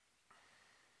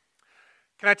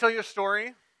Can I tell you a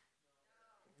story?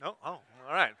 No? Oh,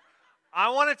 all right.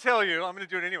 I want to tell you, I'm going to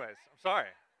do it anyways. Sorry.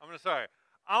 I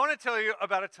want to tell you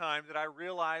about a time that I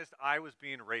realized I was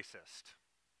being racist.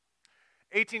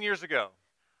 18 years ago,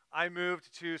 I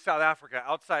moved to South Africa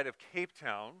outside of Cape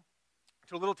Town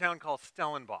to a little town called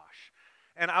Stellenbosch.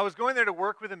 And I was going there to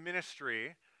work with a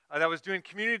ministry that was doing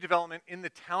community development in the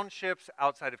townships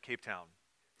outside of Cape Town.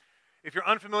 If you're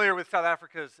unfamiliar with South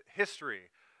Africa's history,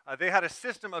 they had a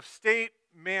system of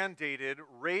state-mandated,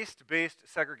 race-based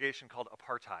segregation called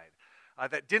apartheid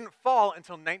that didn't fall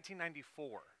until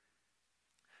 1994.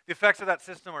 The effects of that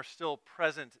system are still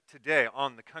present today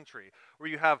on the country, where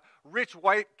you have rich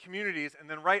white communities, and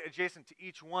then right adjacent to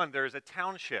each one, there is a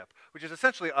township, which is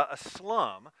essentially a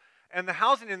slum. And the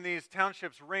housing in these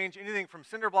townships range anything from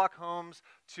cinder block homes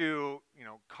to,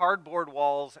 cardboard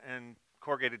walls and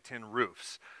corrugated tin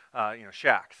roofs,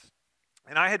 shacks.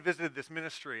 And I had visited this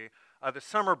ministry the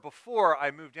summer before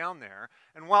I moved down there.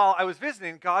 And while I was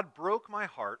visiting, God broke my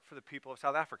heart for the people of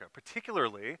South Africa,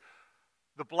 particularly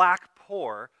the black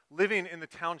poor living in the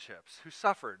townships who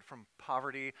suffered from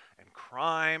poverty and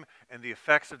crime and the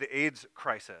effects of the AIDS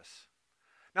crisis.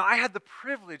 Now, I had the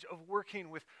privilege of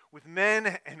working with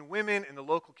men and women in the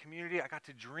local community. I got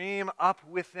to dream up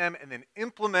with them and then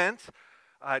implement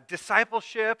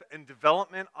discipleship and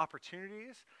development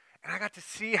opportunities. And I got to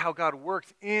see how God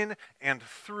worked in and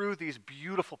through these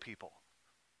beautiful people.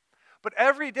 But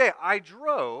every day I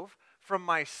drove from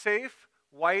my safe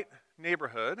white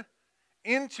neighborhood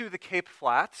into the Cape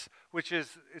Flats,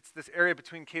 it's this area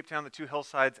between Cape Town, the two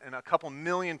hillsides, and a couple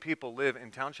million people live in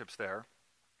townships there.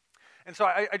 And so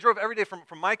I drove every day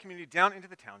from my community down into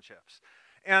the townships.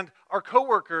 And our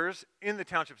coworkers in the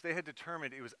townships, they had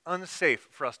determined it was unsafe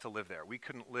for us to live there. We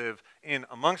couldn't live in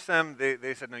amongst them.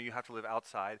 They said, no, you have to live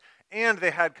outside. And they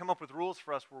had come up with rules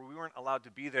for us where we weren't allowed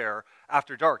to be there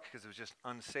after dark because it was just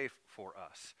unsafe for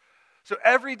us. So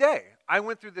every day, I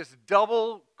went through this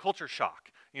double culture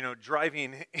shock,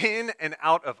 driving in and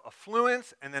out of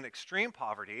affluence and then extreme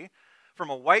poverty from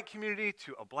a white community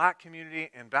to a black community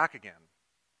and back again.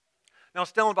 Now,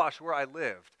 Stellenbosch, where I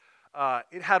lived,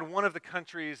 it had one of the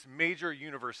country's major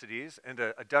universities and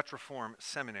a Dutch Reform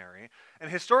seminary. And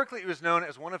historically, it was known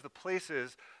as one of the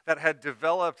places that had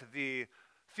developed the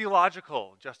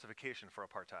theological justification for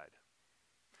apartheid.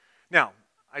 Now,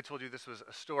 I told you this was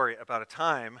a story about a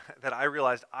time that I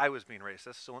realized I was being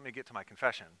racist, so let me get to my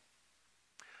confession.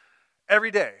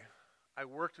 Every day, I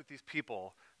worked with these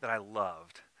people that I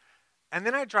loved. And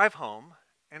then I'd drive home,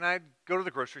 and I'd go to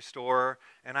the grocery store,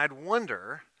 and I'd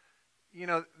wonder,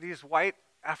 these white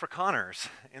Afrikaners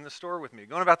in the store with me,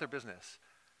 going about their business,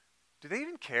 do they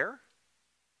even care?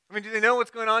 I mean, do they know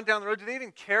what's going on down the road? Do they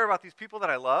even care about these people that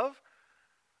I love?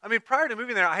 I mean, prior to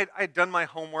moving there, I had done my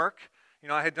homework.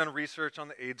 I had done research on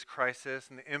the AIDS crisis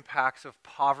and the impacts of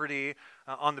poverty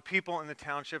on the people in the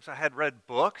townships. I had read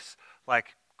books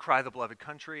like Cry the Beloved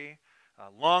Country,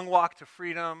 Long Walk to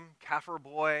Freedom, Kaffir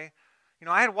Boy.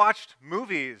 I had watched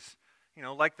movies,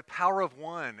 like The Power of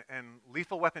One and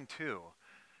Lethal Weapon 2.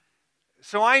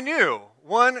 So I knew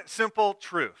one simple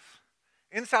truth.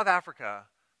 In South Africa,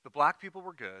 the black people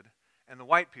were good and the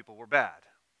white people were bad.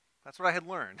 That's what I had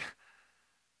learned.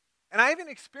 And I even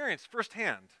experienced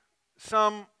firsthand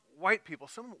some white people,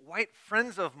 some white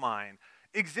friends of mine,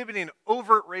 exhibiting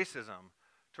overt racism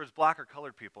towards black or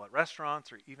colored people at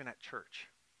restaurants or even at church.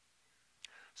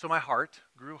 So my heart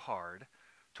grew hard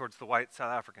towards the white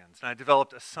South Africans, and I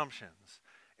developed assumptions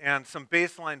and some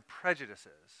baseline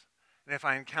prejudices. And if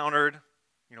I encountered,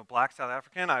 black South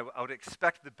African, I would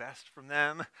expect the best from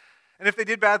them. And if they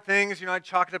did bad things, I'd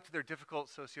chalk it up to their difficult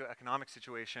socioeconomic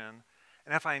situation.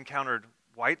 And if I encountered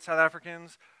white South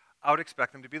Africans, I would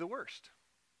expect them to be the worst.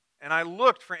 And I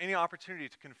looked for any opportunity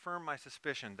to confirm my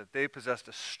suspicion that they possessed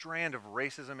a strand of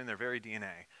racism in their very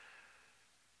DNA.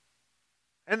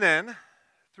 And then,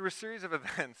 through a series of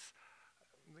events,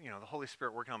 the Holy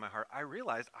Spirit working on my heart, I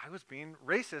realized I was being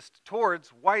racist towards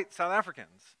white South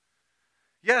Africans.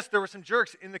 Yes, there were some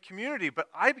jerks in the community, but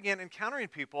I began encountering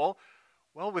people,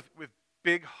 with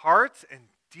big hearts and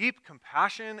deep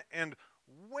compassion and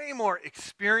way more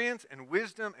experience and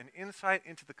wisdom and insight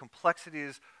into the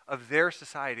complexities of their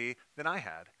society than I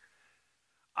had.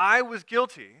 I was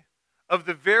guilty of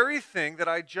the very thing that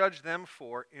I judged them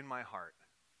for in my heart.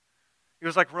 It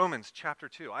was like Romans chapter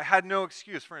 2. I had no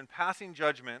excuse for in passing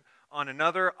judgment on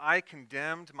another, I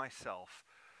condemned myself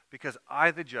because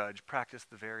I, the judge, practiced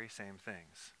the very same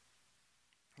things.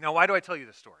 Now, why do I tell you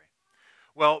this story?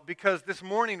 Well, because this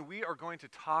morning we are going to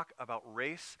talk about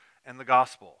race and the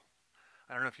gospel.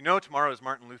 I don't know if you know, tomorrow is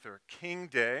Martin Luther King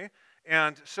Day,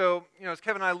 And so, as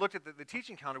Kevin and I looked at the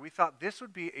teaching calendar, we thought this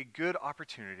would be a good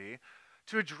opportunity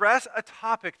to address a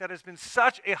topic that has been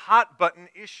such a hot button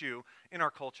issue in our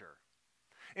culture.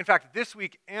 In fact, this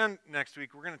week and next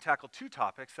week, we're going to tackle two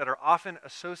topics that are often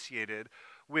associated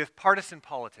with partisan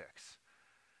politics.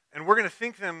 And we're going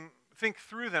to think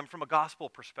through them from a gospel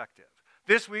perspective.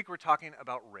 This week, we're talking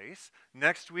about race.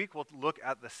 Next week, we'll look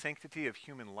at the sanctity of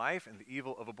human life and the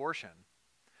evil of abortion.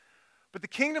 But the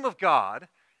kingdom of God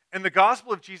and the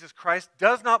gospel of Jesus Christ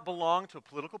does not belong to a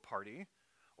political party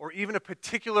or even a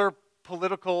particular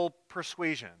political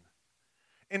persuasion.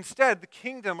 Instead, the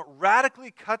kingdom radically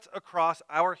cuts across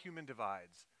our human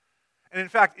divides. And in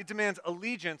fact, it demands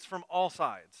allegiance from all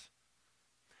sides.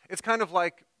 It's kind of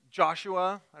like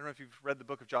Joshua. I don't know if you've read the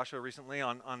book of Joshua recently.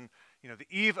 On the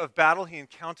eve of battle, he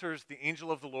encounters the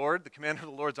angel of the Lord, the commander of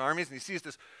the Lord's armies, and he sees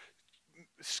this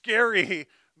scary,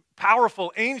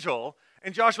 powerful angel.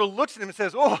 And Joshua looks at him and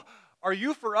says, "Oh, are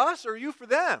you for us or are you for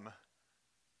them?"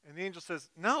 And the angel says,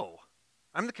 "No,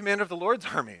 I'm the commander of the Lord's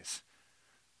armies."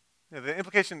 The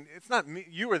implication, it's not me,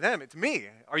 you or them, it's me.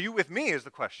 Are you with me is the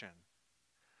question.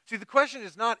 See, the question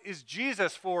is not, is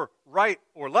Jesus for right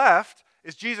or left?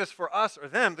 Is Jesus for us or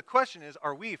them? The question is,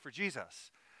 are we for Jesus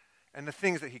and the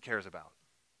things that he cares about?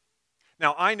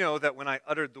 Now, I know that when I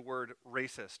uttered the word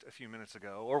racist a few minutes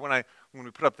ago, or when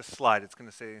we put up the slide, it's going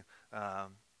to say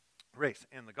race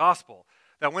and the gospel,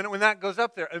 that when that goes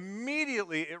up there,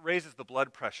 immediately it raises the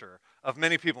blood pressure of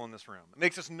many people in this room. It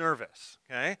makes us nervous,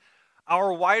 okay?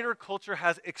 Our wider culture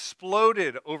has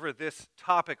exploded over this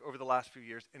topic over the last few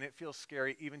years, and it feels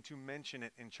scary even to mention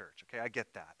it in church, okay? I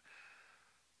get that.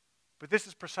 But this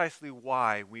is precisely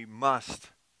why we must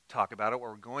talk about it,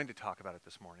 or we're going to talk about it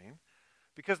this morning,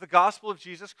 because the gospel of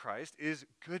Jesus Christ is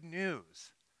good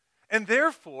news. And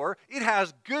therefore, it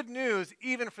has good news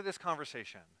even for this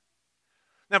conversation.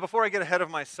 Now, before I get ahead of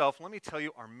myself, let me tell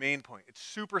you our main point. It's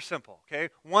super simple, okay?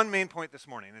 One main point this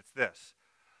morning, it's this.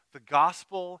 The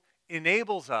gospel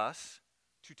enables us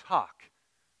to talk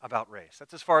about race.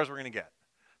 That's as far as we're going to get.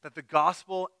 That the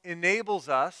gospel enables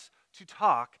us to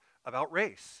talk about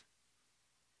race.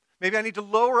 Maybe I need to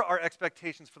lower our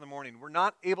expectations for the morning. We're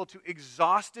not able to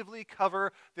exhaustively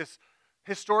cover this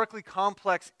historically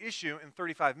complex issue in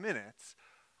 35 minutes,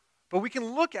 but we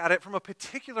can look at it from a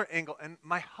particular angle, and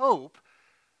my hope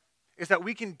is that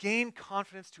we can gain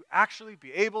confidence to actually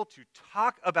be able to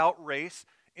talk about race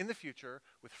in the future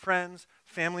with friends,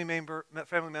 family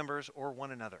members, or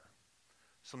one another.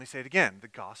 So let me say it again. The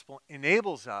gospel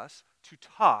enables us to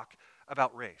talk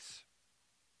about race.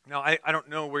 Now, I don't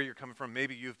know where you're coming from.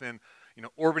 Maybe you've been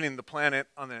orbiting the planet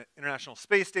on the International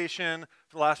Space Station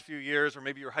for the last few years, or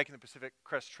maybe you're hiking the Pacific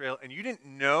Crest Trail, and you didn't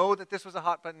know that this was a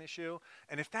hot-button issue.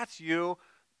 And if that's you,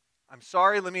 I'm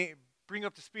sorry. Let me bring you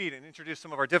up to speed and introduce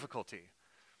some of our difficulty.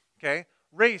 Okay?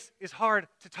 Race is hard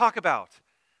to talk about.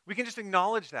 We can just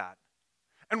acknowledge that.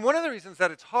 And one of the reasons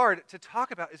that it's hard to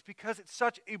talk about is because it's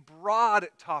such a broad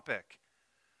topic.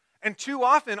 And too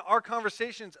often, our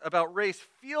conversations about race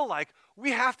feel like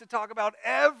we have to talk about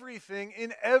everything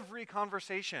in every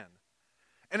conversation.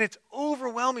 And it's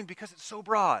overwhelming because it's so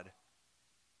broad.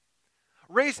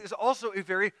 Race is also a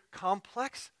very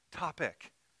complex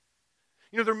topic.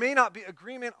 There may not be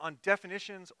agreement on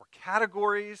definitions or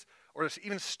categories or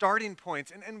even starting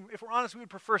points. And if we're honest, we would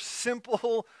prefer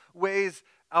simple ways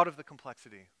out of the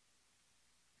complexity.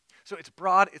 So it's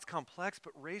broad, it's complex,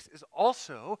 but race is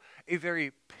also a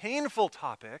very painful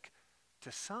topic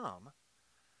to some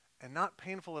and not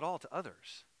painful at all to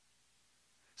others.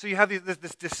 So you have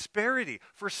this disparity.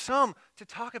 For some, to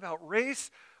talk about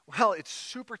race, well, it's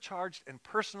supercharged and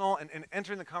personal, and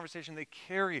entering the conversation, they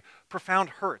carry profound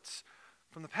hurts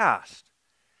from the past.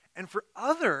 And for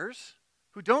others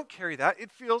who don't carry that,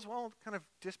 it feels, well, kind of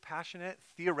dispassionate,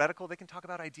 theoretical. They can talk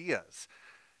about ideas.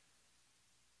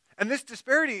 And this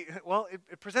disparity, well,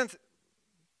 it presents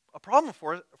a problem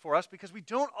for us because we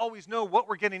don't always know what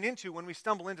we're getting into when we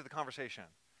stumble into the conversation.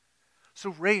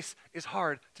 So race is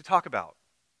hard to talk about.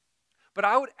 But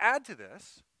I would add to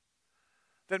this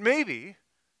that maybe,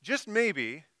 just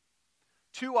maybe,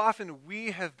 too often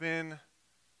we have been,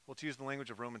 well, to use the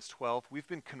language of Romans 12, we've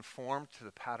been conformed to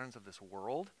the patterns of this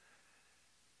world,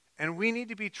 and we need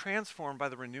to be transformed by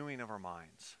the renewing of our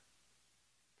minds.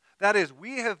 That is,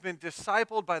 we have been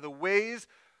discipled by the ways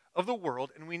of the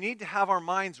world, and we need to have our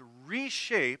minds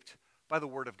reshaped by the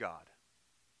Word of God.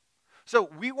 So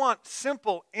we want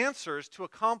simple answers to a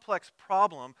complex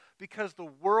problem because the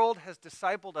world has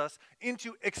discipled us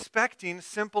into expecting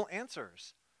simple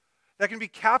answers that can be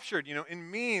captured,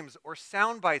 in memes or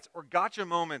sound bites or gotcha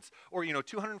moments or,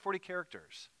 240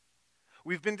 characters.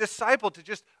 We've been discipled to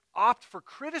just opt for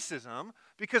criticism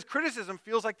because criticism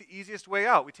feels like the easiest way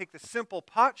out. We take the simple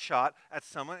pot shot at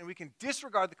someone and we can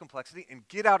disregard the complexity and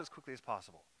get out as quickly as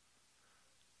possible.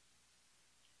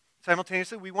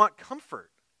 Simultaneously, we want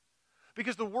comfort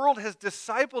because the world has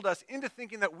discipled us into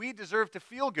thinking that we deserve to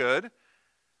feel good.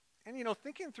 And,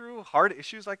 thinking through hard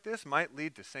issues like this might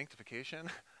lead to sanctification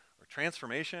or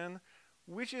transformation,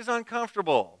 which is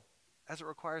uncomfortable as it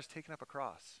requires taking up a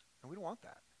cross. And we don't want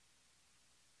that.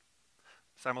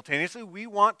 Simultaneously, we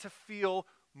want to feel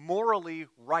morally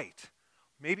right,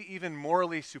 maybe even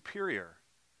morally superior,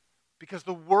 because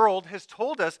the world has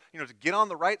told us, to get on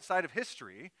the right side of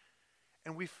history,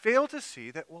 and we fail to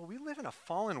see that, we live in a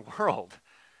fallen world,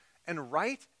 and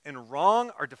right and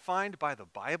wrong are defined by the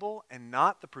Bible and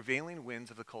not the prevailing winds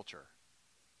of the culture.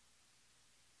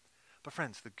 But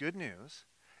friends, the good news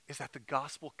is that the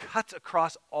gospel cuts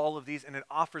across all of these, and it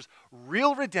offers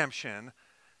real redemption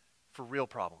for real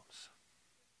problems.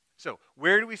 So,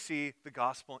 where do we see the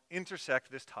gospel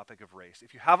intersect this topic of race?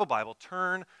 If you have a Bible,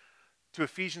 turn to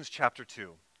Ephesians chapter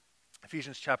 2.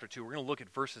 Ephesians chapter 2, we're going to look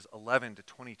at verses 11 to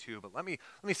 22, but let me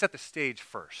set the stage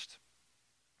first.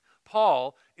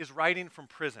 Paul is writing from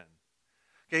prison.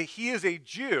 Okay, he is a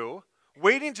Jew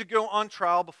waiting to go on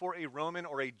trial before a Roman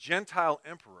or a Gentile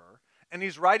emperor, and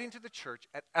he's writing to the church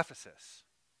at Ephesus.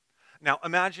 Now,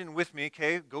 imagine with me,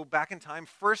 okay, go back in time,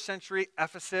 1st century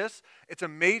Ephesus. It's a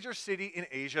major city in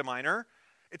Asia Minor.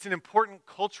 It's an important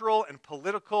cultural and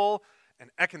political and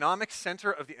economic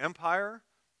center of the empire.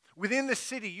 Within the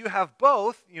city, you have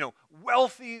both,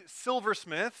 wealthy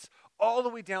silversmiths all the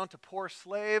way down to poor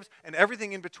slaves and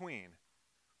everything in between.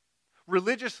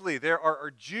 Religiously, there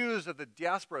are Jews of the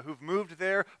diaspora who've moved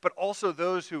there, but also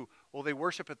those who, they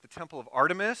worship at the temple of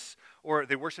Artemis, or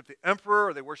they worship the emperor,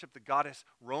 or they worship the goddess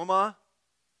Roma.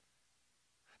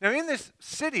 Now, in this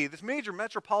city, this major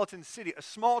metropolitan city, a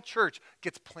small church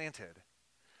gets planted,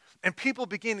 and people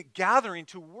begin gathering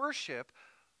to worship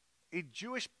a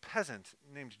Jewish peasant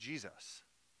named Jesus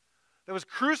that was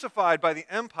crucified by the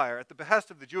empire at the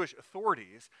behest of the Jewish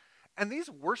authorities. And these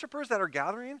worshipers that are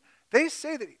gathering, they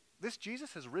say that this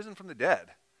Jesus has risen from the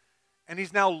dead, and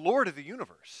he's now Lord of the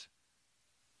universe.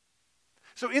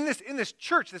 So in this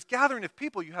church, this gathering of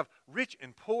people, you have rich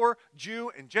and poor,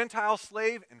 Jew and Gentile,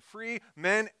 slave and free,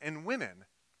 men and women.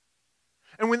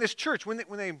 And when this church, when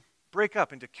they break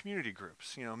up into community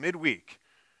groups, midweek,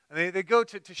 and they go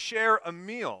to share a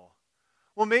meal,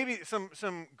 maybe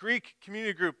some Greek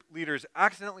community group leaders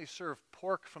accidentally serve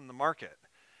pork from the market,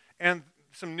 and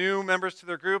some new members to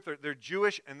their group, they're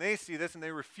Jewish, and they see this and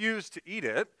they refuse to eat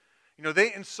it.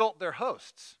 They insult their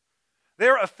hosts.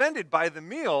 They're offended by the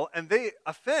meal, and they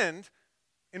offend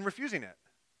in refusing it.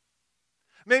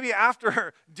 Maybe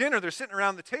after dinner, they're sitting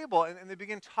around the table, and they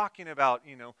begin talking about,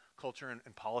 culture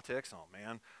and politics. Oh,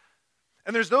 man.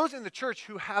 And there's those in the church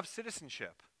who have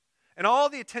citizenship and all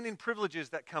the attending privileges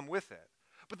that come with it.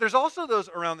 But there's also those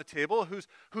around the table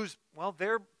whose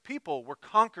their people were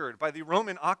conquered by the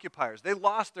Roman occupiers. They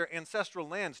lost their ancestral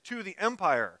lands to the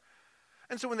empire.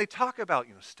 And so when they talk about,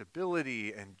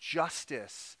 stability and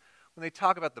justice, when they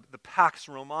talk about the Pax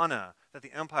Romana that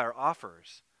the empire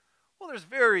offers, there's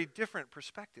very different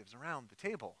perspectives around the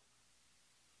table.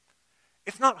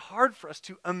 It's not hard for us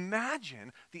to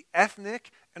imagine the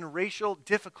ethnic and racial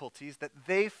difficulties that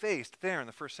they faced there in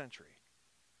the 1st century.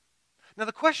 Now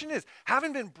the question is,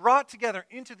 having been brought together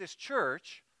into this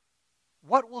church,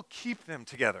 what will keep them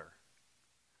together?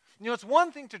 It's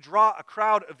one thing to draw a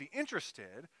crowd of the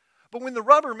interested, but when the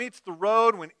rubber meets the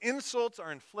road, when insults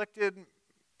are inflicted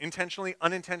intentionally,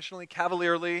 unintentionally,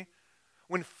 cavalierly,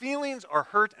 when feelings are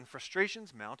hurt and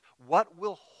frustrations mount, what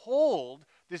will hold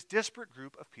this disparate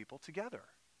group of people together?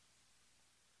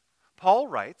 Paul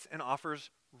writes and offers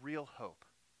real hope,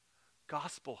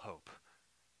 gospel hope.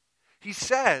 He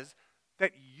says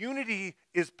that unity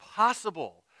is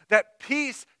possible, that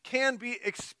peace can be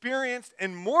experienced,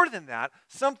 and more than that,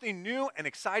 something new and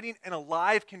exciting and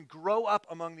alive can grow up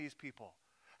among these people.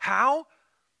 How?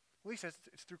 He says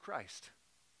it's through Christ.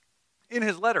 In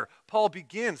his letter, Paul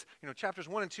begins, chapters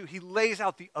 1 and 2, he lays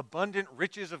out the abundant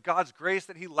riches of God's grace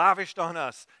that he lavished on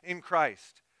us in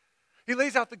Christ. He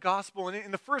lays out the gospel, and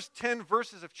in the first 10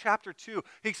 verses of chapter 2,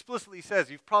 he explicitly says,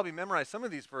 you've probably memorized some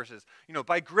of these verses,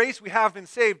 by grace we have been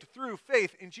saved through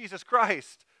faith in Jesus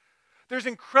Christ. There's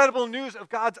incredible news of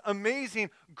God's amazing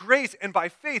grace, and by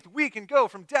faith we can go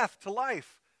from death to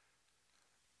life.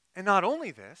 And not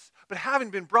only this, but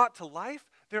having been brought to life,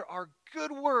 there are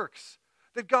good works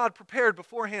that God prepared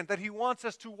beforehand that he wants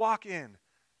us to walk in.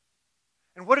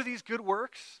 And what are these good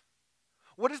works?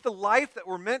 What is the life that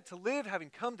we're meant to live having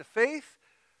come to faith?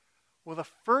 The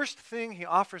first thing he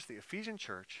offers the Ephesian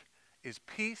church is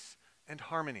peace and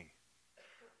harmony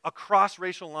across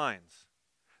racial lines.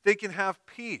 They can have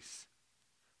peace.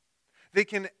 They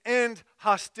can end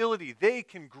hostility. They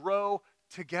can grow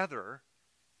together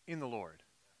in the Lord.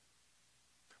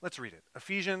 Let's read it.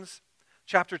 Ephesians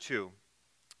chapter 2,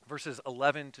 verses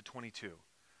 11 to 22.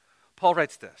 Paul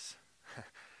writes this.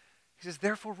 He says,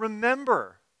 "Therefore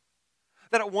remember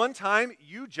that at one time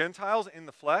you Gentiles in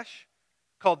the flesh,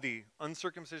 called the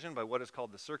uncircumcision by what is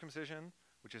called the circumcision,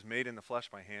 which is made in the flesh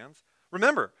by hands.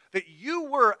 Remember that you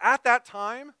were at that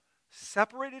time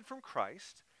separated from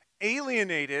Christ,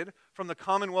 alienated from the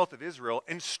commonwealth of Israel,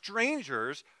 and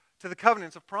strangers to the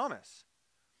covenants of promise,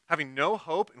 having no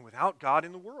hope and without God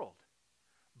in the world.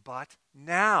 But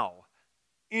now,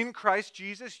 in Christ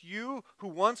Jesus, you who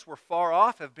once were far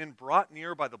off have been brought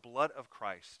near by the blood of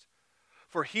Christ.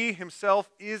 For he himself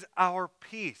is our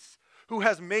peace, who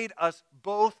has made us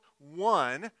both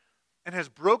one and has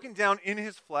broken down in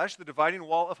his flesh the dividing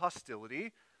wall of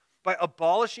hostility by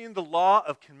abolishing the law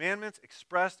of commandments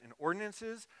expressed in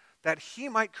ordinances, that he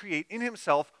might create in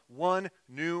himself one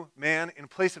new man in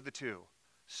place of the two,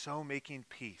 so making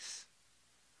peace,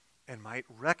 and might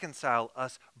reconcile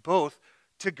us both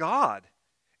to God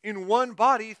in one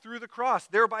body through the cross,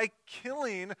 thereby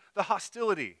killing the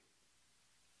hostility.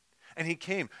 And he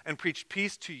came and preached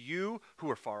peace to you who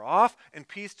are far off, and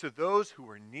peace to those who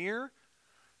are near.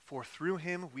 For through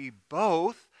him we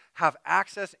both have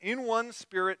access in one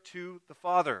spirit to the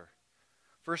Father."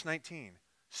 Verse 19.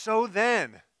 "So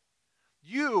then,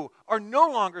 you are no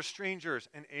longer strangers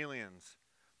and aliens,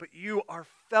 but you are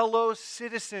fellow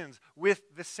citizens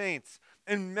with the saints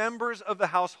and members of the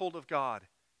household of God,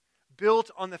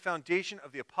 built on the foundation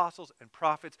of the apostles and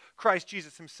prophets, Christ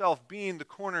Jesus himself being the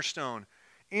cornerstone,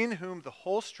 in whom the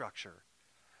whole structure,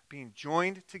 being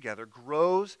joined together,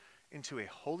 grows into a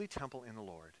holy temple in the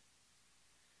Lord.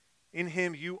 In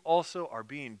him you also are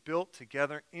being built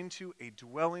together into a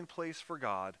dwelling place for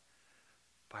God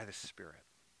by the Spirit."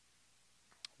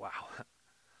 Wow.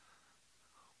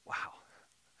 Wow.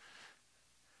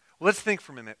 Well, let's think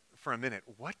for a minute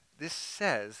what this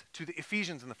says to the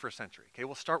Ephesians in the first century. Okay,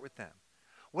 we'll start with them.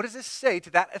 What does this say to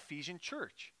that Ephesian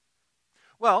church?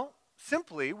 Well,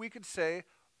 simply we could say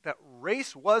that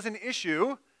race was an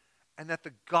issue and that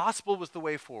the gospel was the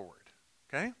way forward.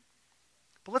 Okay?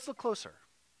 But let's look closer.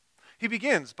 He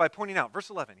begins by pointing out, verse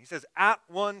 11, he says, "At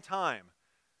one time."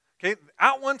 Okay,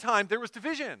 at one time there was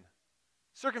division,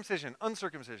 circumcision,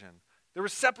 uncircumcision. There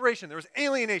was separation, there was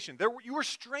alienation. You were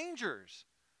strangers.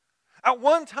 At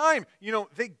one time,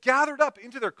 they gathered up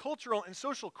into their cultural and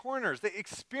social corners. They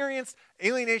experienced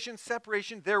alienation,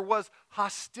 separation. There was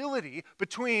hostility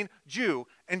between Jew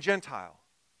and Gentile.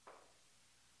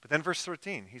 But then verse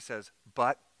 13, he says,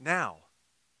 "But now."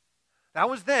 That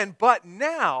was then, but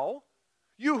now,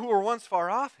 you who were once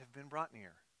far off have been brought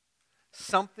near.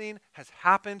 Something has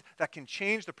happened that can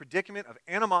change the predicament of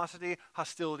animosity,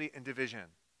 hostility, and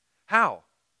division. How?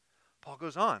 Paul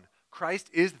goes on. Christ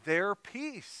is their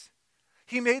peace.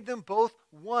 He made them both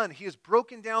one. He has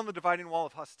broken down the dividing wall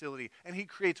of hostility, and he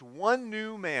creates one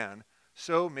new man,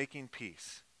 so making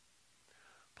peace.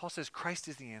 Paul says Christ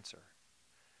is the answer.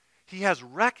 He has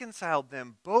reconciled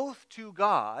them both to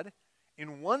God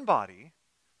in one body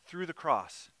through the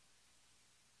cross.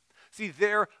 See,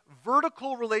 their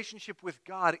vertical relationship with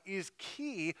God is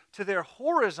key to their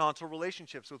horizontal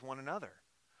relationships with one another.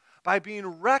 By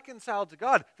being reconciled to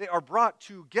God, they are brought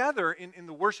together in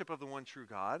the worship of the one true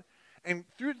God. And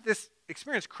through this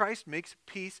experience, Christ makes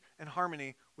peace and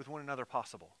harmony with one another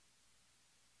possible.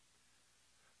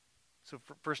 So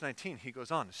for verse 19, he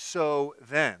goes on, "So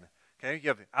then," okay, you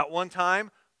have at one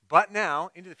time, but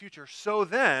now, into the future, so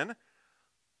then,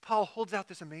 Paul holds out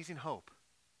this amazing hope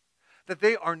that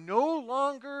they are no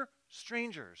longer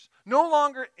strangers, no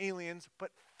longer aliens,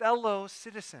 but fellow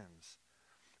citizens,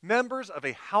 members of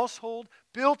a household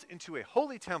built into a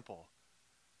holy temple.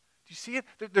 Do you see it?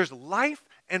 There's life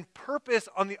and purpose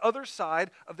on the other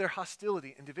side of their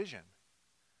hostility and division.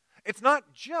 It's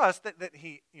not just that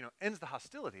he ends the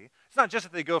hostility. It's not just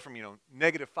that they go from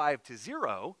 -5 to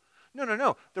 0.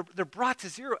 No. They're brought to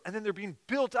 0, and then they're being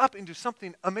built up into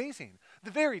something amazing.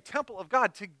 The very temple of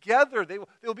God. Together, they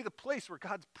will be the place where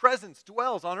God's presence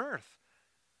dwells on earth.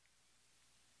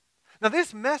 Now,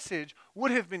 this message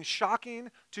would have been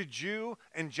shocking to Jew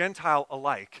and Gentile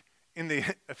alike in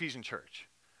the Ephesian church.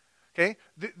 Okay?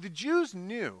 The Jews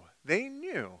knew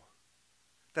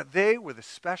that they were the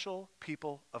special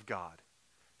people of God,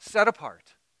 set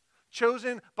apart,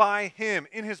 chosen by him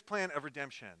in his plan of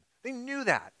redemption. They knew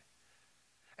that.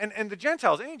 And the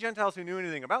Gentiles, any Gentiles who knew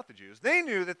anything about the Jews, they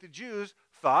knew that the Jews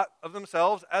thought of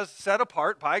themselves as set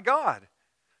apart by God,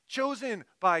 chosen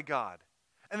by God.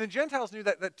 And the Gentiles knew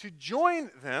that to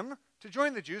join them, to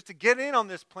join the Jews, to get in on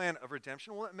this plan of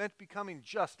redemption, well, it meant becoming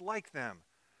just like them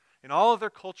in all of their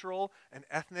cultural and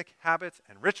ethnic habits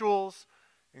and rituals,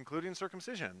 including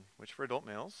circumcision, which for adult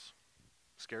males,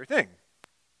 scary thing.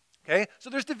 Okay? So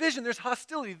there's division, there's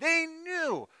hostility. They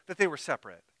knew that they were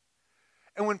separate.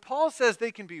 And when Paul says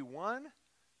they can be one,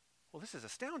 well, this is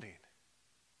astounding.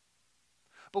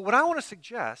 But what I want to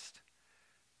suggest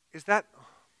is that,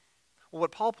 well,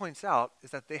 what Paul points out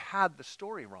is that they had the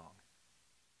story wrong.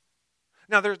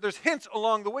 Now, there's hints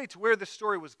along the way to where this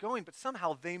story was going, but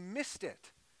somehow they missed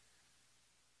it.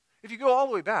 If you go all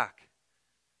the way back,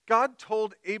 God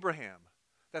told Abraham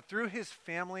that through his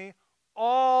family,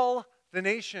 all the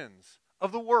nations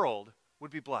of the world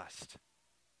would be blessed.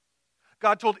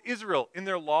 God told Israel in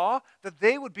their law that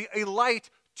they would be a light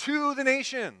to the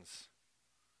nations.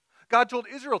 God told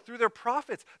Israel through their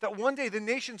prophets that one day the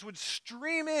nations would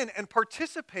stream in and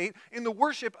participate in the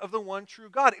worship of the one true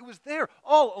God. It was there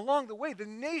all along the way. The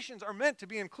nations are meant to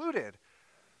be included.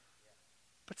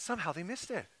 But somehow they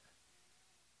missed it.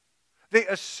 They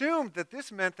assumed that this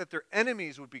meant that their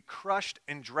enemies would be crushed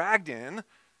and dragged in,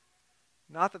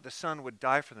 not that the Son would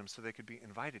die for them so they could be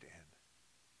invited in.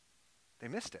 They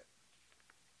missed it.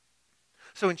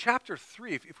 So in chapter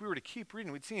 3, if we were to keep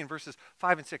reading, we'd see in verses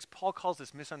 5 and 6, Paul calls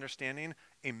this misunderstanding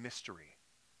a mystery.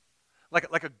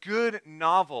 Like a good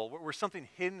novel where something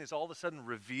hidden is all of a sudden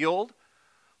revealed.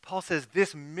 Paul says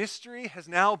this mystery has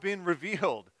now been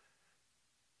revealed.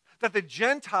 That the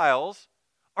Gentiles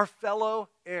are fellow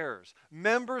heirs,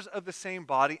 members of the same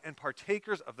body, and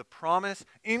partakers of the promise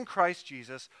in Christ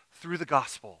Jesus through the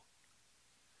gospel.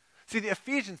 See, the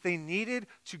Ephesians, they needed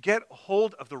to get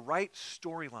hold of the right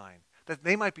storyline that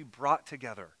they might be brought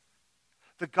together.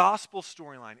 The gospel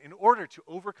storyline in order to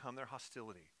overcome their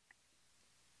hostility.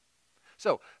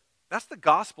 So, that's the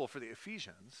gospel for the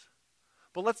Ephesians.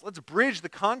 But let's bridge the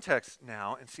context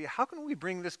now and see how can we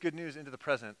bring this good news into the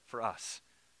present for us.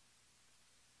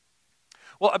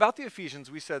 Well, about the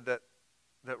Ephesians, we said that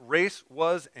race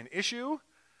was an issue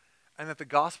and that the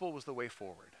gospel was the way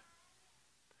forward.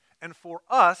 And for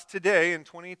us today in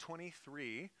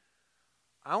 2023,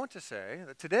 I want to say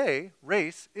that today,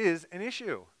 race is an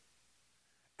issue.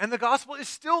 And the gospel is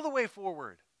still the way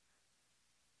forward.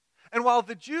 And while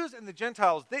the Jews and the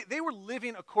Gentiles, they were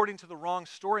living according to the wrong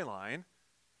storyline,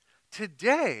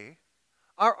 today,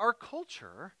 our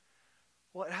culture,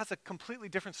 well, it has a completely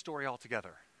different story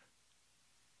altogether.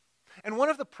 And one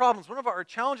of the problems, one of our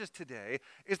challenges today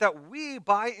is that we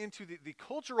buy into the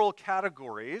cultural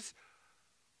categories,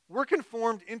 we're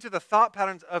conformed into the thought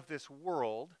patterns of this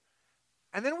world,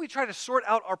 and then we try to sort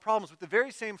out our problems with the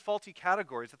very same faulty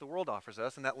categories that the world offers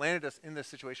us and that landed us in this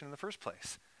situation in the first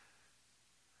place.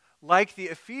 Like the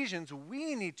Ephesians,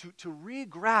 we need to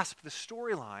re-grasp the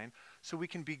storyline so we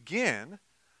can begin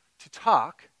to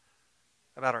talk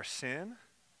about our sin,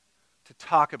 to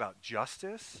talk about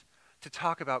justice, to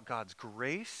talk about God's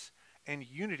grace and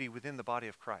unity within the body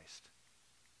of Christ.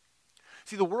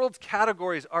 See, the world's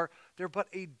categories they're but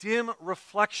a dim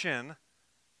reflection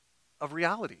of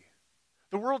reality.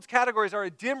 The world's categories are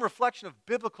a dim reflection of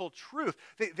biblical truth.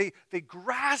 They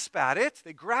grasp at it,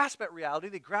 they grasp at reality,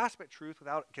 they grasp at truth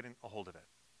without getting a hold of it.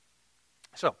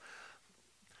 So,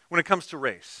 when it comes to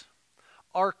race,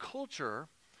 our culture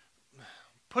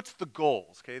puts the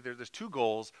goals, okay? There's two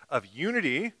goals of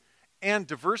unity and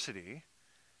diversity,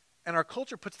 and our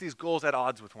culture puts these goals at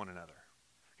odds with one another.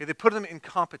 Okay, they put them in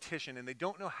competition, and they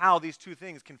don't know how these two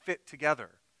things can fit together.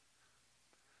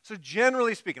 So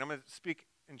generally speaking, I'm going to speak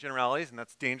in generalities, and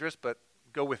that's dangerous, but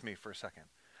go with me for a second.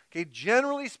 Okay,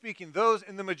 generally speaking, those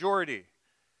in the majority,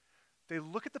 they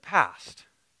look at the past,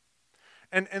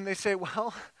 and they say,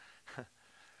 well,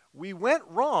 we went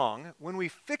wrong when we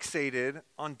fixated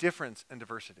on difference and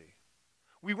diversity.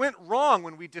 We went wrong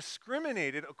when we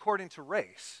discriminated according to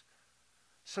race.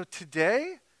 So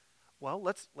today, well,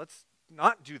 let's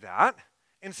not do that.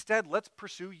 Instead, let's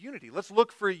pursue unity. Let's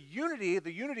look for unity,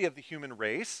 the unity of the human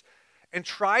race, and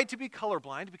try to be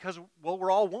colorblind because, well, we're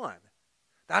all one.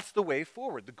 That's the way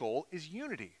forward. The goal is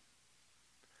unity.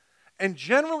 And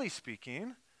generally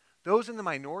speaking, those in the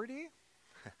minority,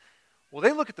 well,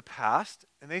 they look at the past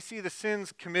and they see the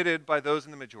sins committed by those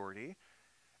in the majority,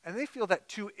 and they feel that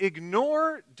to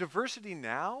ignore diversity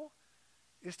now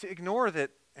is to ignore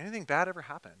that anything bad ever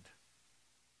happened.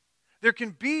 There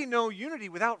can be no unity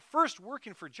without first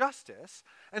working for justice.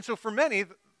 And so for many,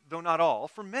 though not all,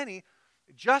 for many,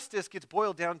 justice gets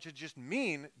boiled down to just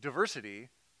mean diversity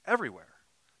everywhere.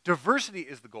 Diversity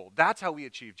is the goal. That's how we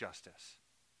achieve justice.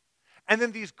 And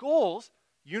then these goals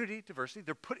unity, diversity,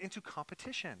 they're put into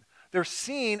competition. They're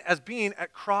seen as being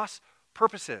at cross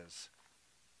purposes.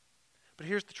 But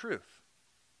here's the truth.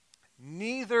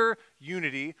 Neither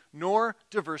unity nor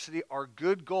diversity are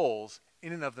good goals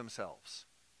in and of themselves.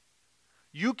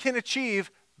 You can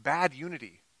achieve bad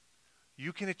unity.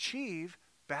 You can achieve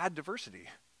bad diversity.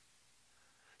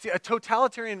 See, a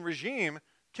totalitarian regime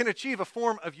can achieve a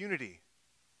form of unity.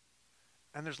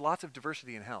 And there's lots of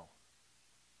diversity in hell.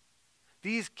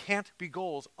 These can't be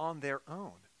goals on their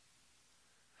own.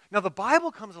 Now, the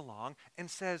Bible comes along and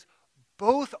says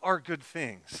both are good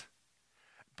things.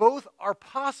 Both are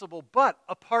possible, but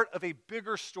a part of a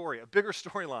bigger story, a bigger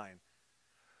storyline.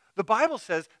 The Bible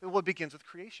says that it begins with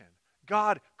creation.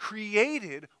 God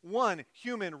created one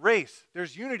human race.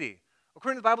 There's unity.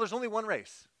 According to the Bible, there's only one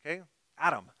race, okay?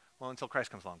 Adam. Well, until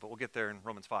Christ comes along, but we'll get there in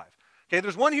Romans 5. Okay,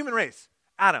 there's one human race,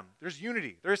 Adam. There's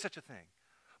unity. There is such a thing.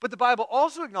 But the Bible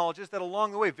also acknowledges that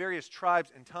along the way, various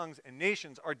tribes and tongues and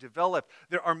nations are developed.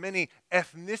 There are many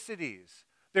ethnicities.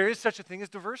 There is such a thing as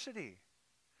diversity.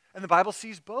 And the Bible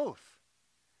sees both.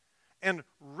 And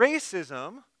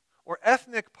racism or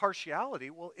ethnic partiality,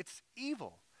 well, it's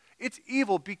evil. It's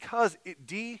evil because it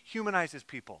dehumanizes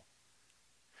people.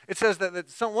 It says that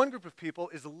one group of people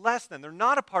is less than, they're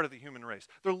not a part of the human race.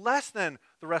 They're less than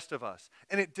the rest of us.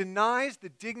 And it denies the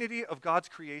dignity of God's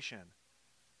creation.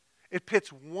 It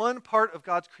pits one part of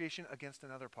God's creation against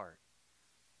another part.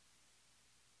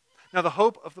 Now, the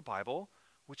hope of the Bible,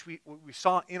 which we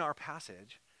saw in our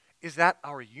passage, is that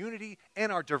our unity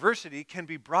and our diversity can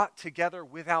be brought together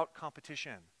without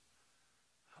competition.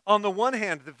 On the one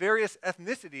hand, the various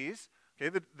ethnicities, okay,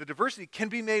 the diversity can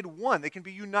be made one. They can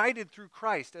be united through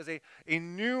Christ as a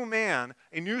new man,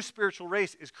 a new spiritual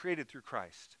race is created through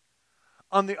Christ.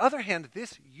 On the other hand,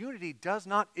 this unity does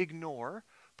not ignore,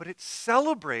 but it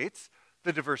celebrates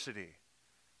the diversity.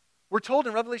 We're told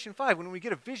in Revelation 5, when we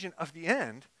get a vision of the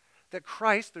end, that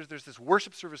Christ, there's this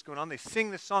worship service going on. They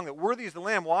sing this song that worthy is the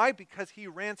Lamb. Why? Because he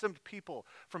ransomed people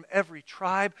from every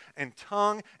tribe and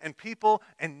tongue and people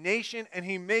and nation, and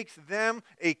he makes them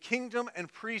a kingdom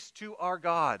and priests to our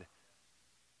God.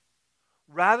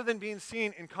 Rather than being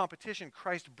seen in competition,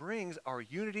 Christ brings our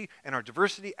unity and our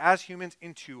diversity as humans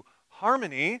into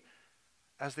harmony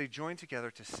as they join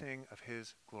together to sing of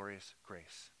his glorious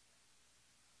grace.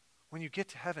 When you get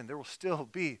to heaven, there will still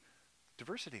be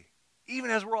diversity,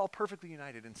 even as we're all perfectly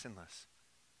united and sinless.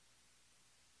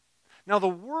 Now, the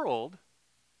world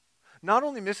not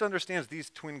only misunderstands these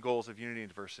twin goals of unity and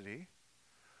diversity,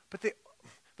 but the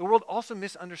world also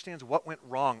misunderstands what went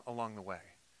wrong along the way,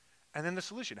 and then the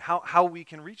solution, how we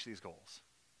can reach these goals.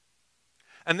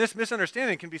 And this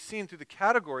misunderstanding can be seen through the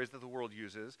categories that the world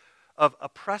uses of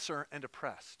oppressor and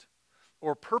oppressed,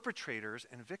 or perpetrators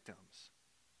and victims.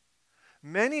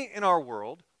 Many in our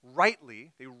world rightly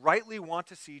want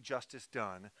to see justice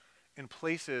done in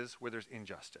places where there's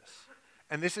injustice.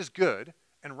 And this is good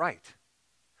and right.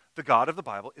 The God of the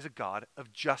Bible is a God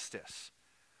of justice.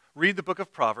 Read the book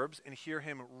of Proverbs and hear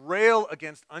him rail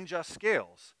against unjust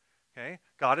scales. Okay?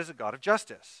 God is a God of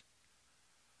justice.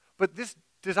 But this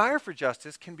desire for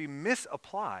justice can be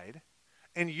misapplied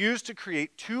and used to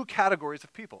create two categories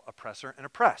of people, oppressor and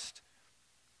oppressed.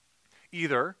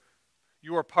 Either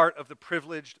you are part of the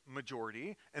privileged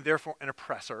majority and therefore an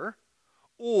oppressor,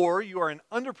 or you are an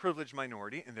underprivileged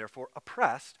minority and therefore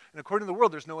oppressed. And according to the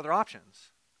world, there's no other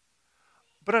options.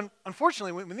 But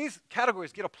unfortunately, when these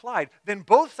categories get applied, then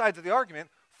both sides of the argument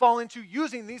fall into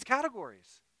using these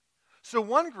categories. So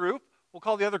one group will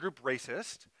call the other group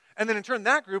racist, and then in turn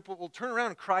that group will turn around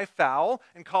and cry foul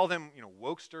and call them,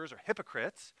 wokesters or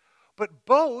hypocrites. But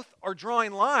both are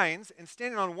drawing lines and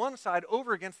standing on one side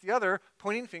over against the other,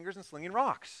 pointing fingers and slinging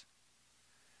rocks.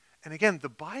 And again, the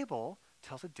Bible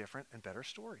tells a different and better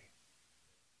story.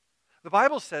 The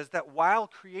Bible says that while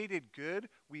created good,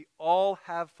 we all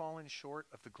have fallen short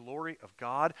of the glory of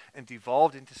God and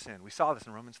devolved into sin. We saw this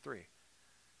in Romans 3.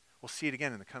 We'll see it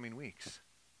again in the coming weeks.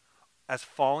 As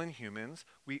fallen humans,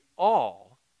 we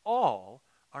all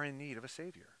are in need of a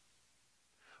Savior.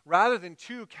 Rather than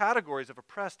two categories of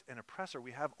oppressed and oppressor,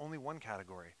 we have only one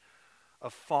category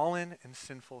of fallen and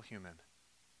sinful human.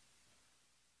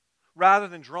 Rather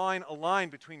than drawing a line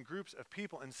between groups of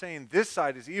people and saying this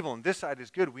side is evil and this side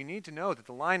is good, we need to know that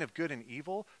the line of good and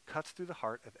evil cuts through the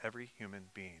heart of every human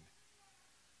being.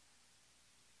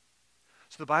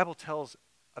 So the Bible tells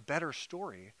a better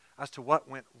story as to what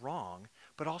went wrong,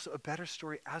 but also a better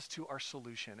story as to our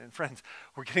solution. And friends,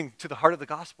 we're getting to the heart of the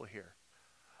gospel here.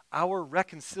 Our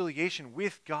reconciliation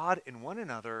with God and one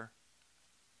another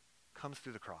comes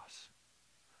through the cross.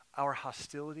 Our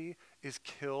hostility is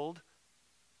killed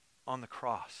on the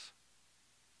cross.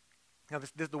 Now,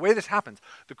 the way this happens,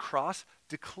 the cross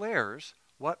declares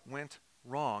what went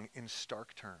wrong in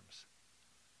stark terms.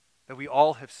 That we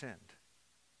all have sinned.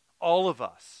 All of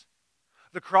us.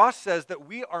 The cross says that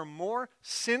we are more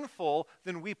sinful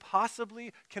than we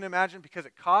possibly can imagine because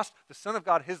it cost the Son of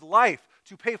God his life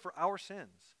to pay for our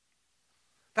sins.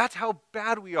 That's how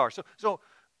bad we are. So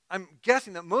I'm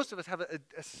guessing that most of us have a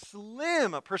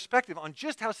slim perspective on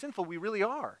just how sinful we really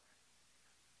are.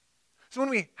 So when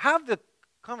we have the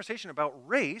conversation about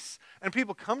race and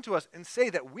people come to us and say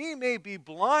that we may be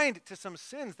blind to some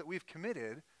sins that we've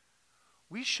committed,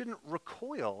 we shouldn't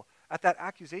recoil at that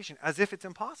accusation as if it's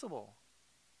impossible.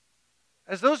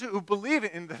 As those who believe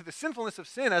in the sinfulness of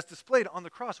sin as displayed on the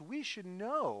cross, we should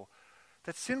know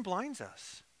that sin blinds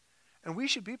us. And we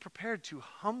should be prepared to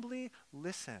humbly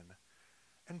listen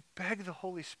and beg the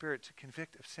Holy Spirit to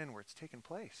convict of sin where it's taken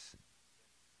place.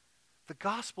 The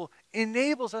gospel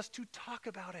enables us to talk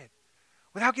about it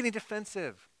without getting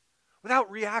defensive, without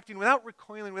reacting, without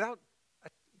recoiling, without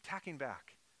attacking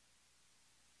back.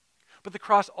 But the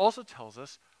cross also tells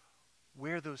us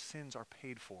where those sins are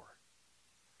paid for.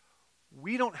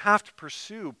 We don't have to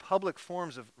pursue public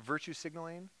forms of virtue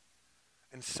signaling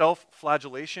and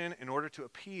self-flagellation in order to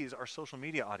appease our social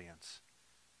media audience.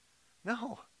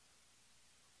 No.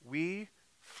 We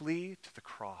flee to the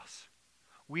cross.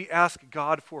 We ask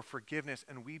God for forgiveness,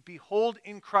 and we behold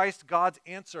in Christ God's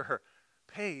answer,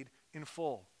 paid in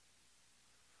full.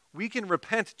 We can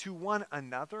repent to one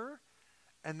another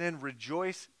and then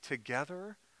rejoice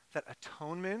together that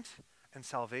atonement and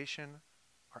salvation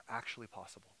are actually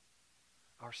possible.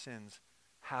 Our sins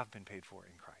have been paid for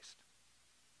in Christ.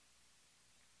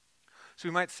 So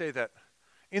we might say that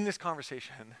in this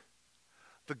conversation,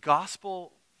 the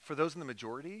gospel for those in the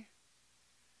majority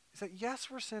is that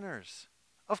yes, we're sinners.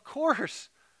 Of course.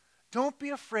 Don't be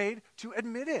afraid to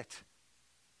admit it.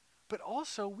 But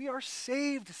also, we are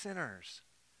saved sinners.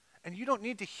 And you don't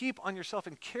need to heap on yourself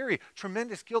and carry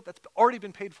tremendous guilt that's already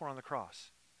been paid for on the cross.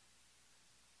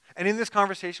 And in this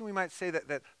conversation, we might say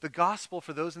that the gospel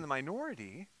for those in the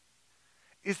minority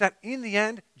is that in the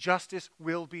end, justice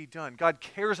will be done. God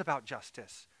cares about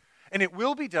justice. And it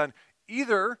will be done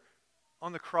either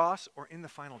on the cross or in the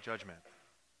final judgment.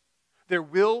 There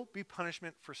will be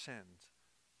punishment for sins.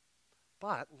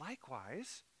 But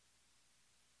likewise,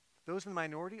 those in the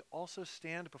minority also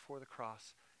stand before the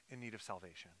cross in need of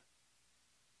salvation.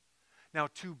 Now,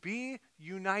 to be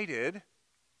united,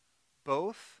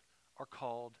 both are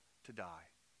called to die.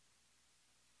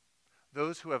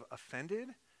 Those who have offended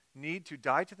need to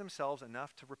die to themselves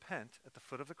enough to repent at the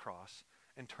foot of the cross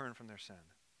and turn from their sin.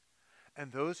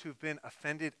 And those who've been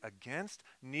offended against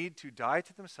need to die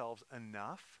to themselves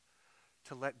enough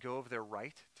to let go of their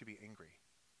right to be angry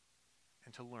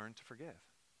and to learn to forgive.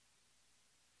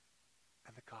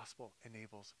 And the gospel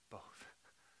enables both.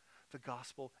 The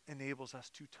gospel enables us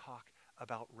to talk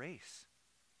about race.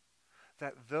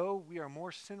 That though we are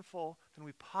more sinful than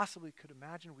we possibly could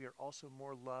imagine, we are also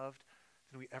more loved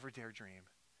than we ever dare dream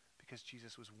because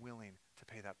Jesus was willing to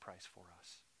pay that price for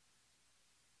us.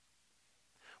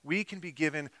 We can be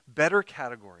given better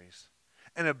categories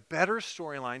and a better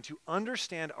storyline to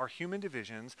understand our human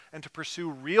divisions and to pursue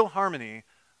real harmony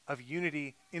of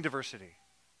unity in diversity.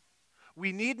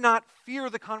 We need not fear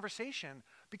the conversation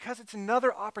because it's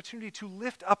another opportunity to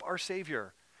lift up our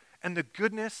Savior and the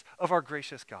goodness of our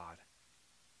gracious God.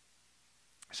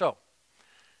 So,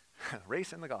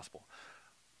 race and the gospel.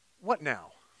 What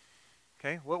now?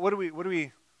 Okay, what do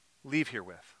we leave here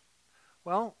with?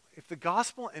 Well, if the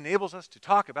gospel enables us to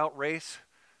talk about race,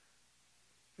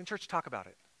 then church, talk about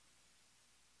it.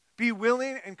 Be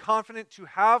willing and confident to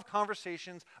have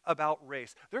conversations about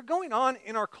race. They're going on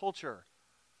in our culture.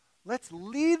 Let's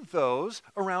lead those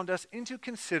around us into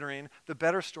considering the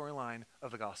better storyline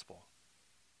of the gospel.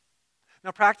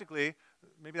 Now, practically,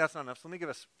 maybe that's not enough, so let me give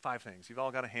us 5 things. You've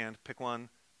all got a hand. Pick one.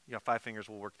 You got 5 fingers.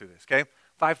 We'll work through this, okay?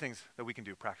 5 things that we can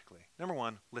do practically. Number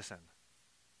 1, listen.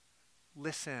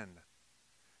 Listen.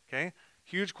 Okay?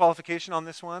 Huge qualification on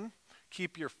this one.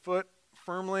 Keep your foot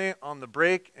firmly on the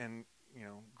brake and,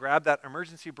 grab that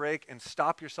emergency brake and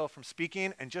stop yourself from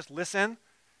speaking and just listen.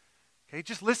 Okay?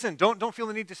 Just listen. Don't feel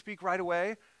the need to speak right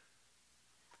away.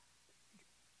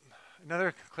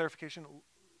 Another clarification.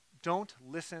 Don't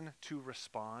listen to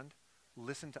respond.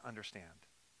 Listen to understand.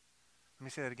 Let me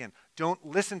say that again. Don't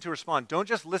listen to respond. Don't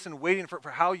just listen waiting for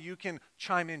how you can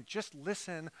chime in. Just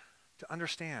listen to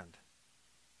understand.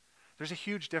 There's a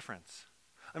huge difference.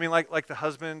 I mean, like the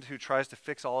husband who tries to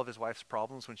fix all of his wife's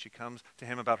problems when she comes to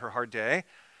him about her hard day.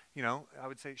 I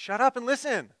would say, shut up and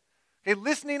listen. Okay,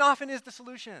 listening often is the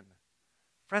solution.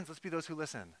 Friends, let's be those who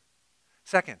listen.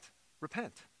 Second,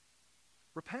 repent.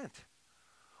 Repent.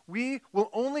 We will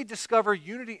only discover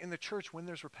unity in the church when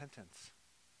there's repentance.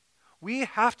 We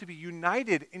have to be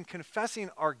united in confessing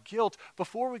our guilt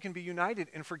before we can be united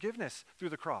in forgiveness through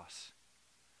the cross.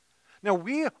 Now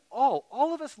we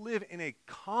all of us live in a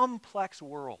complex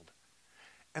world,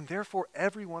 and therefore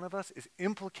every one of us is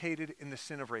implicated in the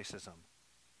sin of racism.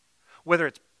 Whether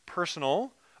it's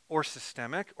personal or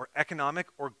systemic or economic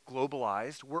or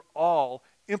globalized, we're all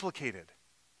implicated.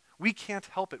 We can't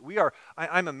help it.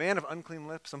 I'm a man of unclean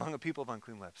lips among a people of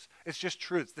unclean lips. It's just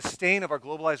true. It's the stain of our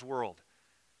globalized world.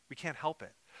 We can't help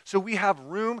it. So we have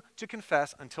room to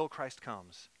confess until Christ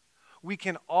comes. We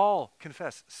can all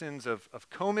confess sins of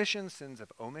commission, sins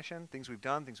of omission, things we've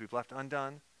done, things we've left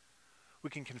undone.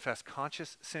 We can confess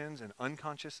conscious sins and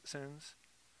unconscious sins.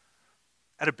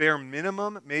 At a bare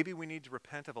minimum, maybe we need to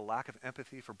repent of a lack of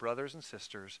empathy for brothers and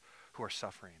sisters who are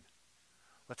suffering.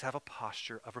 Let's have a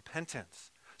posture of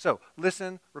repentance. So,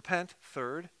 listen, repent.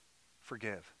 Third,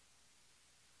 forgive.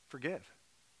 Forgive.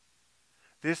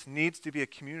 This needs to be a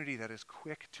community that is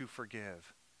quick to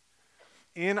forgive.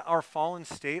 In our fallen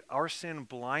state, our sin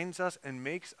blinds us and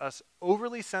makes us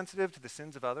overly sensitive to the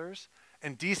sins of others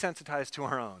and desensitized to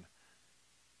our own.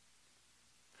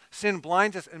 Sin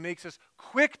blinds us and makes us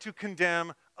quick to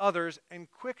condemn others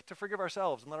and quick to forgive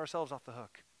ourselves and let ourselves off the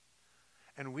hook.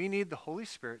 And we need the Holy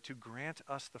Spirit to grant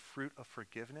us the fruit of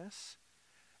forgiveness,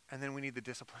 and then we need the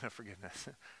discipline of forgiveness.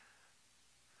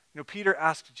 Peter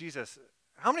asked Jesus,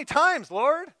 how many times,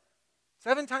 Lord?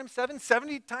 7 times 7?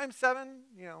 70 times 7?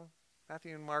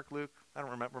 Matthew and Mark, Luke, I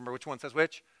don't remember which one says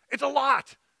which. It's a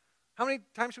lot. How many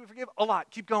times should we forgive? A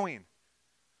lot. Keep going.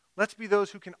 Let's be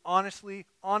those who can honestly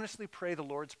pray the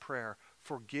Lord's Prayer.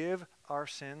 Forgive our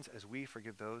sins as we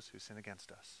forgive those who sin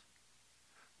against us.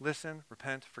 Listen,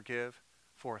 repent, forgive.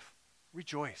 Fourth,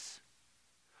 rejoice.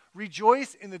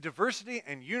 Rejoice in the diversity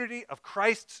and unity of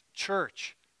Christ's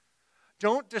church.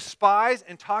 Don't despise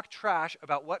and talk trash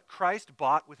about what Christ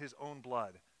bought with his own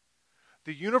blood.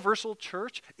 The universal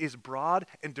church is broad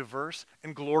and diverse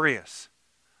and glorious.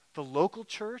 The local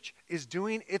church is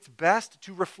doing its best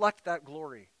to reflect that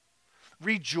glory.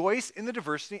 Rejoice in the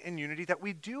diversity and unity that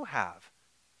we do have.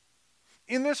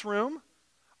 In this room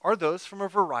are those from a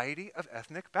variety of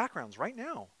ethnic backgrounds right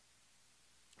now.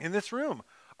 In this room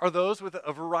are those with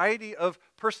a variety of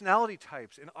personality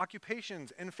types and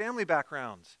occupations and family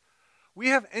backgrounds. We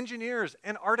have engineers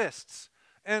and artists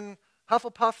and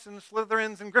Hufflepuffs and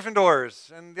Slytherins and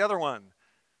Gryffindors and the other one.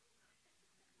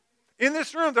 In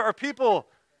this room, there are people,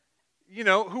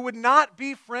 who would not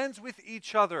be friends with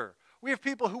each other. We have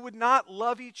people who would not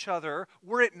love each other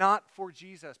were it not for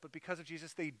Jesus, but because of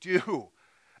Jesus, they do.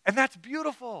 And that's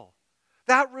beautiful.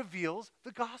 That reveals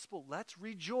the gospel. Let's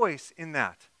rejoice in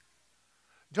that.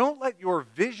 Don't let your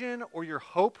vision or your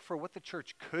hope for what the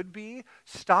church could be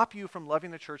stop you from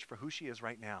loving the church for who she is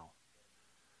right now.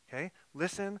 Okay?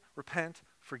 Listen, repent,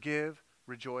 forgive,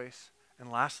 rejoice,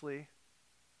 and lastly,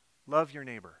 love your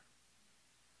neighbor.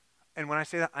 And when I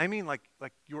say that, I mean like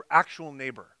your actual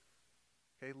neighbor.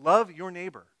 Okay? Love your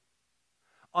neighbor.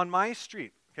 On my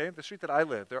street, okay, the street that I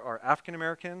live, there are African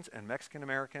Americans and Mexican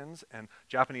Americans and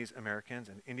Japanese Americans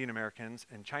and Indian Americans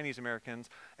and Chinese Americans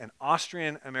and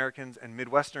Austrian Americans and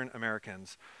Midwestern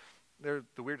Americans. They're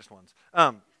the weirdest ones.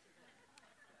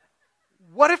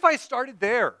 What if I started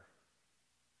there?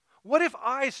 What if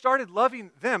I started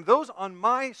loving them, those on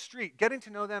my street, getting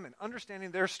to know them and understanding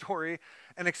their story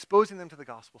and exposing them to the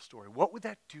gospel story? What would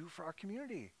that do for our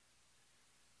community?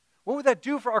 What would that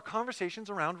do for our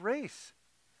conversations around race?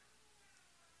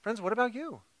 Friends, what about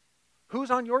you?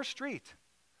 Who's on your street?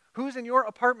 Who's in your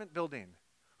apartment building?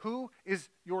 Who is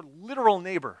your literal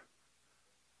neighbor?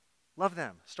 Love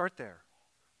them. Start there.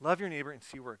 Love your neighbor and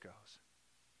see where it goes.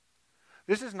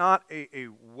 This is not a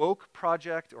woke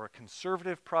project or a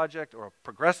conservative project or a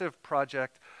progressive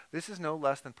project. This is no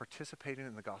less than participating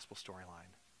in the gospel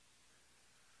storyline.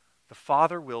 The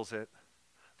Father wills it,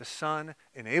 the Son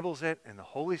enables it, and the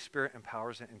Holy Spirit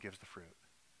empowers it and gives the fruit.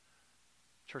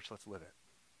 Church, let's live it.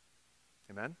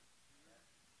 Amen?